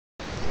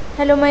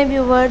Hello my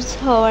viewers,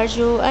 how are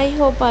you? I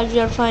hope all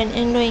you are fine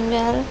and doing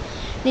well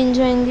and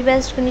enjoying the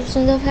best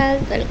conditions of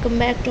health. Welcome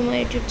back to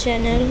my YouTube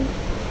channel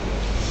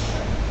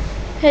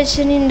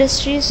Fashion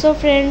Industry. So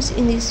friends,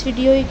 in this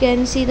video you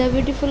can see the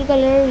beautiful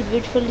color with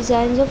beautiful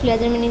designs of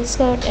leather mini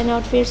skirt and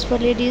outfits for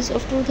ladies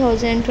of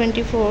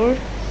 2024.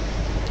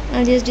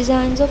 And these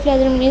designs of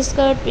leather mini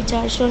skirt which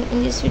are shown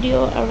in this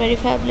video are very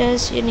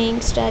fabulous,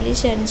 unique,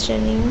 stylish and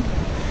stunning.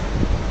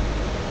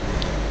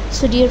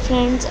 So dear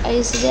friends,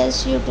 I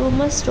suggest you to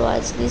must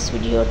watch this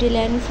video till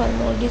end for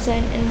more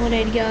design and more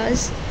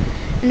ideas,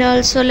 and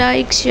also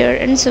like, share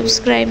and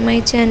subscribe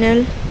my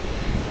channel.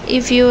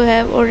 If you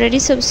have already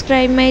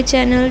subscribed my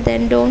channel,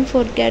 then don't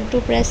forget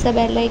to press the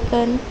bell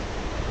icon.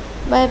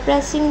 By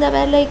pressing the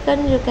bell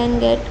icon you can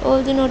get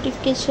all the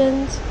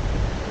notifications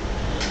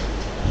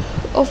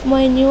of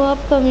my new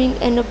upcoming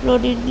and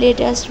uploaded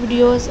latest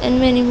videos and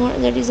many more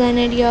other design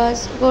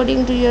ideas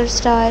according to your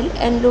style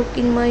and look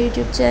in my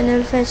YouTube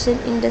channel Fashion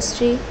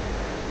Industry.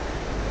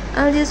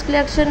 And this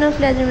collection of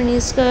leather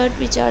mini skirt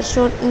which are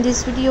shown in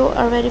this video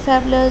are very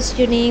fabulous,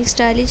 unique,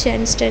 stylish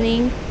and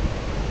stunning.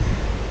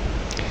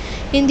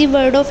 In the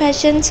world of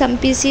fashion, some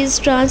pieces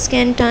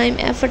transcend time,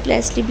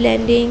 effortlessly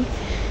blending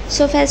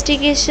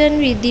sophistication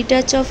with the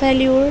touch of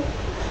allure.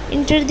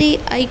 Enter the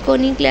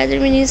iconic leather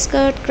mini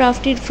skirt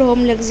crafted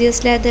from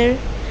luxurious leather.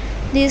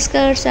 These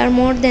skirts are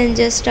more than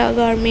just a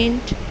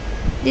garment.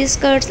 These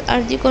skirts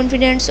are the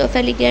confidence of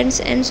elegance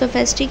and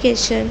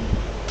sophistication.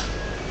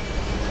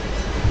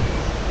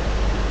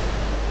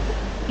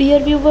 Dear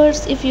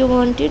viewers, if you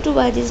wanted to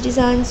buy these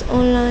designs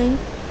online,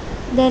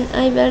 then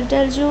I will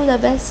tell you the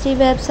best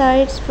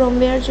websites from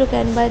where you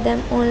can buy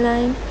them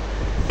online: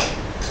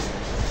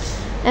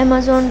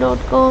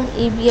 Amazon.com,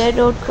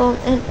 eBay.com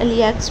and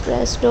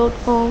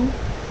AliExpress.com.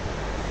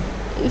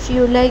 If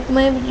you like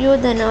my video,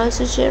 then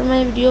also share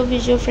my video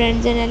with your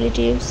friends and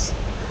relatives.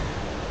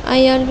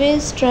 I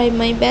always try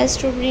my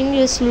best to bring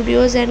useful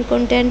videos and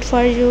content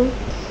for you.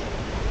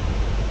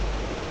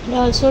 And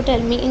also tell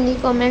me in the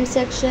comment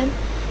section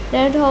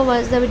that how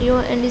was the video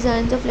and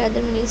designs of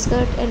leather mini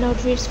skirt and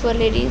outfits for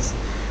ladies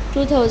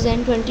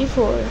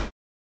 2024.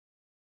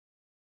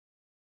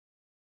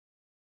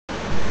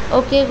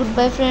 Okay,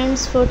 goodbye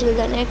friends, for till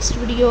the next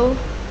video.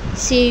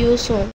 See you soon.